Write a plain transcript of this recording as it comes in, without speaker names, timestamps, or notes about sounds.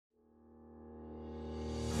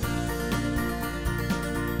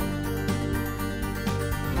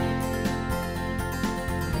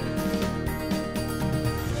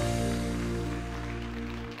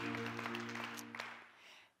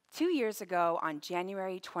2 years ago, on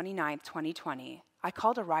January 29th, 2020, I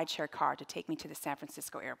called a rideshare car to take me to the San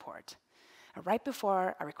Francisco airport. And right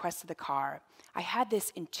before I requested the car, I had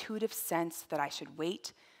this intuitive sense that I should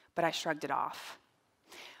wait, but I shrugged it off.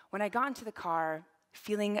 When I got into the car,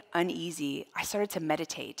 feeling uneasy, I started to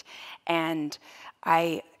meditate, and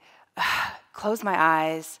I closed my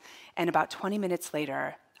eyes, and about 20 minutes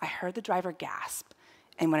later, I heard the driver gasp,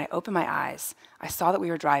 and when I opened my eyes, I saw that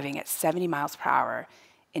we were driving at 70 miles per hour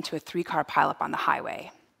into a 3-car pileup on the highway.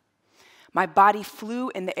 My body flew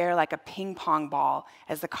in the air like a ping pong ball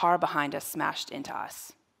as the car behind us smashed into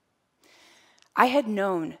us. I had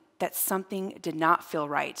known that something did not feel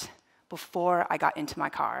right before I got into my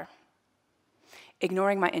car.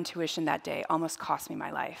 Ignoring my intuition that day almost cost me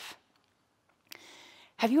my life.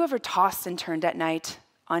 Have you ever tossed and turned at night,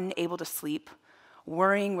 unable to sleep,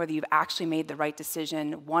 worrying whether you've actually made the right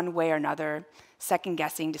decision one way or another,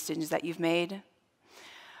 second-guessing decisions that you've made?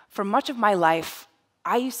 For much of my life,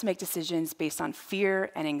 I used to make decisions based on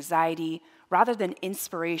fear and anxiety rather than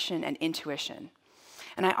inspiration and intuition.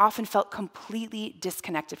 And I often felt completely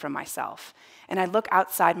disconnected from myself. And I look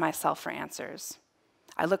outside myself for answers.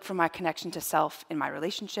 I look for my connection to self in my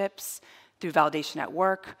relationships, through validation at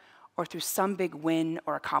work, or through some big win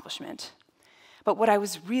or accomplishment. But what I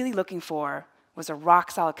was really looking for was a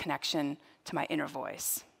rock-solid connection to my inner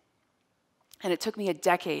voice. And it took me a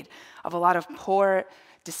decade of a lot of poor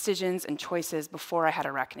decisions and choices before I had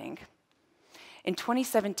a reckoning. In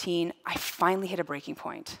 2017, I finally hit a breaking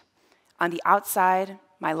point. On the outside,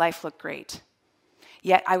 my life looked great.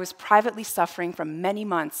 Yet I was privately suffering from many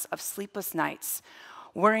months of sleepless nights,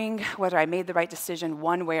 worrying whether I made the right decision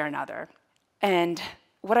one way or another. And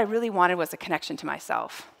what I really wanted was a connection to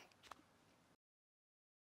myself.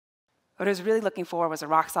 What I was really looking for was a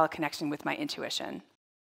rock-solid connection with my intuition.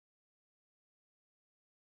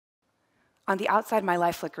 On the outside, my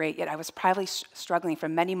life looked great, yet I was privately struggling for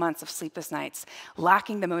many months of sleepless nights,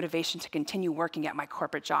 lacking the motivation to continue working at my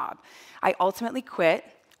corporate job. I ultimately quit,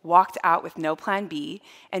 walked out with no plan B,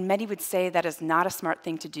 and many would say that is not a smart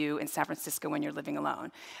thing to do in San Francisco when you're living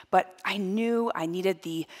alone. But I knew I needed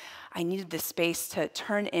the space to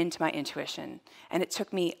turn into my intuition, and it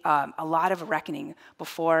took me a lot of reckoning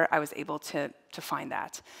before I was able to find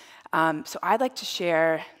that. So I'd like to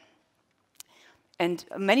share. And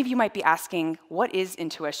many of you might be asking, what is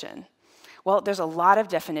intuition? Well, there's a lot of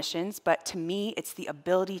definitions, but to me, it's the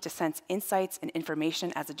ability to sense insights and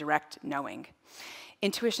information as a direct knowing.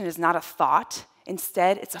 Intuition is not a thought.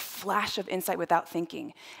 Instead, it's a flash of insight without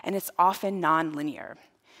thinking, and it's often non-linear.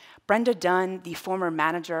 Brenda Dunn, the former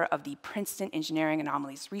manager of the Princeton Engineering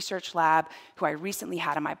Anomalies Research Lab, who I recently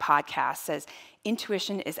had on my podcast, says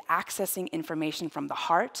intuition is accessing information from the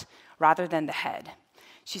heart rather than the head.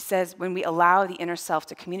 She says, when we allow the inner self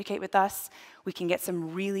to communicate with us, we can get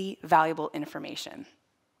some really valuable information.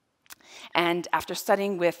 And after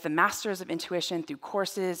studying with the Masters of Intuition through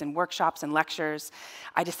courses and workshops and lectures,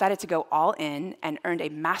 I decided to go all in and earned a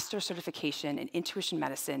master's certification in intuition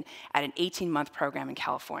medicine at an 18-month program in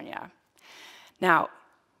California. Now,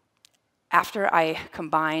 after I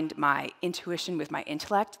combined my intuition with my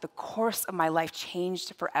intellect, the course of my life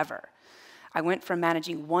changed forever. I went from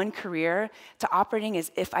managing one career to operating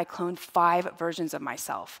as if I cloned 5 versions of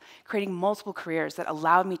myself, creating multiple careers that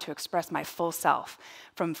allowed me to express my full self,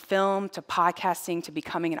 from film to podcasting to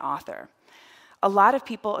becoming an author. A lot of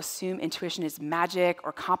people assume intuition is magic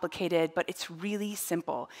or complicated, but it's really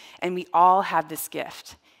simple, and we all have this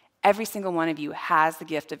gift. Every single one of you has the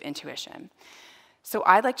gift of intuition. So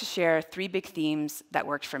I'd like to share 3 big themes that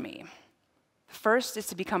worked for me. The first is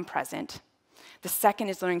to become present. The second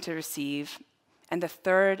is learning to receive, and the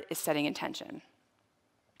third is setting intention.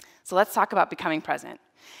 So let's talk about becoming present.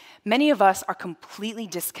 Many of us are completely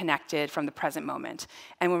disconnected from the present moment,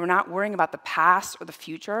 and when we're not worrying about the past or the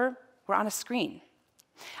future, we're on a screen.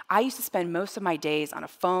 I used to spend most of my days on a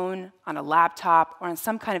phone, on a laptop, or on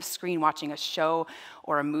some kind of screen watching a show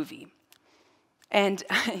or a movie. And,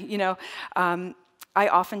 I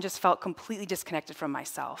often just felt completely disconnected from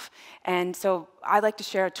myself. And so I'd like to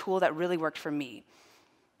share a tool that really worked for me.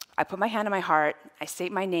 I put my hand on my heart, I state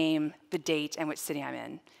my name, the date, and which city I'm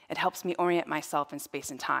in. It helps me orient myself in space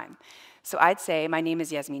and time. So I'd say, my name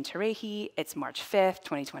is Yasmeen Turayhi, it's March 5th,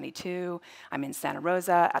 2022, I'm in Santa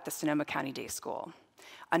Rosa at the Sonoma County Day School.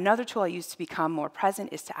 Another tool I use to become more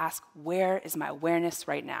present is to ask, where is my awareness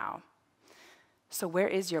right now? So where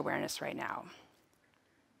is your awareness right now?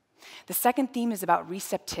 The second theme is about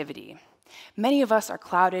receptivity. Many of us are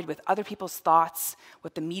clouded with other people's thoughts,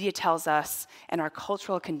 what the media tells us, and our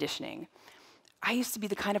cultural conditioning. I used to be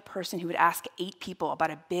the kind of person who would ask 8 people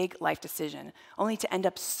about a big life decision, only to end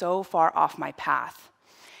up so far off my path.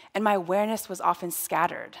 and my awareness was often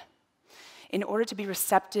scattered. In order to be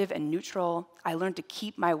receptive and neutral, I learned to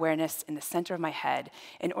keep my awareness in the center of my head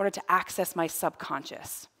in order to access my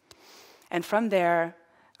subconscious. And from there,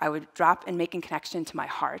 I would drop and make a connection to my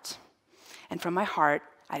heart. And from my heart,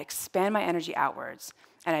 I'd expand my energy outwards,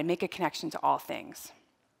 and I'd make a connection to all things.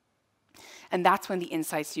 And that's when the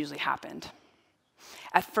insights usually happened.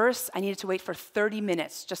 At first, I needed to wait for 30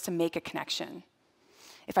 minutes just to make a connection.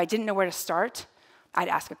 If I didn't know where to start, I'd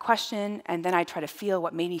ask a question, and then I'd try to feel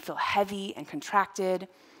what made me feel heavy and contracted,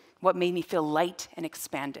 what made me feel light and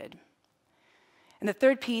expanded. And the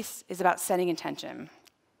third piece is about setting intention.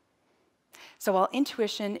 So while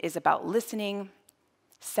intuition is about listening,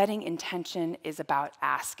 setting intention is about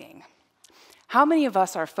asking. How many of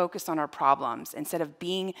us are focused on our problems instead of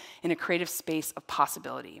being in a creative space of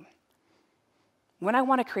possibility? When I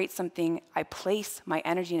want to create something, I place my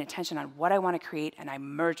energy and attention on what I want to create, and I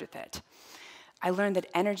merge with it. I learned that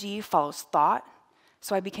energy follows thought,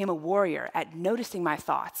 so I became a warrior at noticing my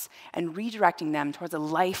thoughts and redirecting them towards a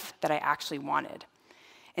life that I actually wanted.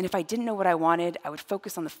 And if I didn't know what I wanted, I would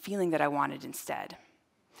focus on the feeling that I wanted instead.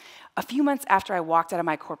 A few months after I walked out of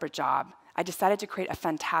my corporate job, I decided to create a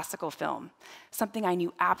fantastical film, something I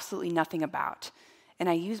knew absolutely nothing about. And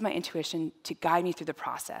I used my intuition to guide me through the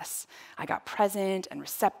process. I got present and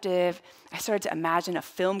receptive. I started to imagine a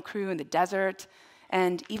film crew in the desert.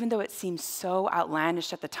 And even though it seemed so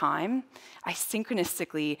outlandish at the time, I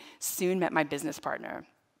synchronistically soon met my business partner.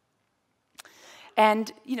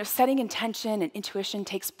 And setting intention and intuition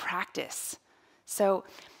takes practice. So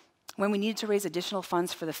when we needed to raise additional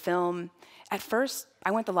funds for the film, at first,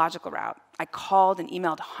 I went the logical route. I called and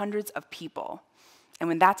emailed hundreds of people. And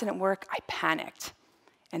when that didn't work, I panicked.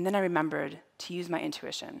 And then I remembered to use my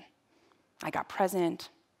intuition. I got present,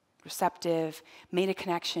 receptive, made a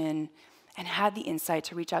connection, and had the insight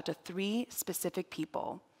to reach out to 3 specific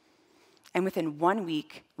people. And within 1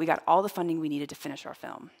 week, we got all the funding we needed to finish our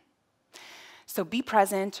film. So be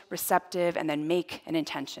present, receptive, and then make an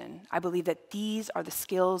intention. I believe that these are the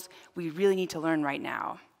skills we really need to learn right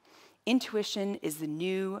now. Intuition is the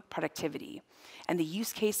new productivity, and the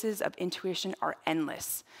use cases of intuition are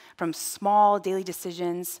endless, from small daily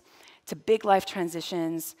decisions to big life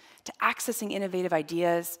transitions, to accessing innovative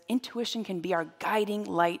ideas. Intuition can be our guiding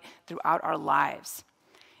light throughout our lives.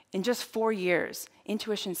 In just 4 years,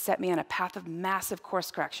 intuition set me on a path of massive course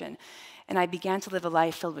correction, and I began to live a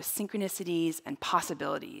life filled with synchronicities and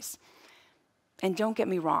possibilities. And don't get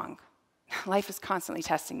me wrong, life is constantly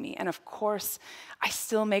testing me, and of course, I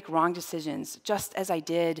still make wrong decisions, just as I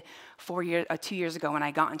did 2 years ago when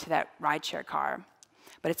I got into that rideshare car.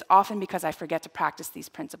 But it's often because I forget to practice these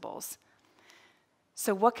principles.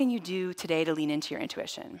 So what can you do today to lean into your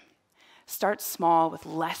intuition? Start small with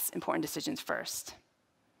less important decisions first.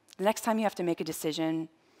 The next time you have to make a decision,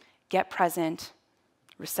 get present,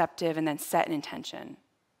 receptive, and then set an intention.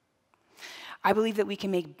 I believe that we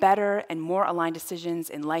can make better and more aligned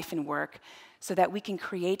decisions in life and work so that we can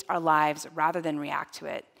create our lives rather than react to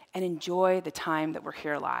it and enjoy the time that we're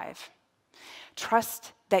here alive.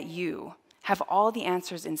 Trust that you have all the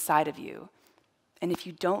answers inside of you. And if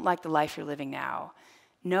you don't like the life you're living now,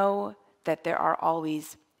 know that there are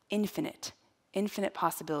always infinite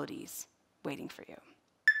possibilities waiting for you.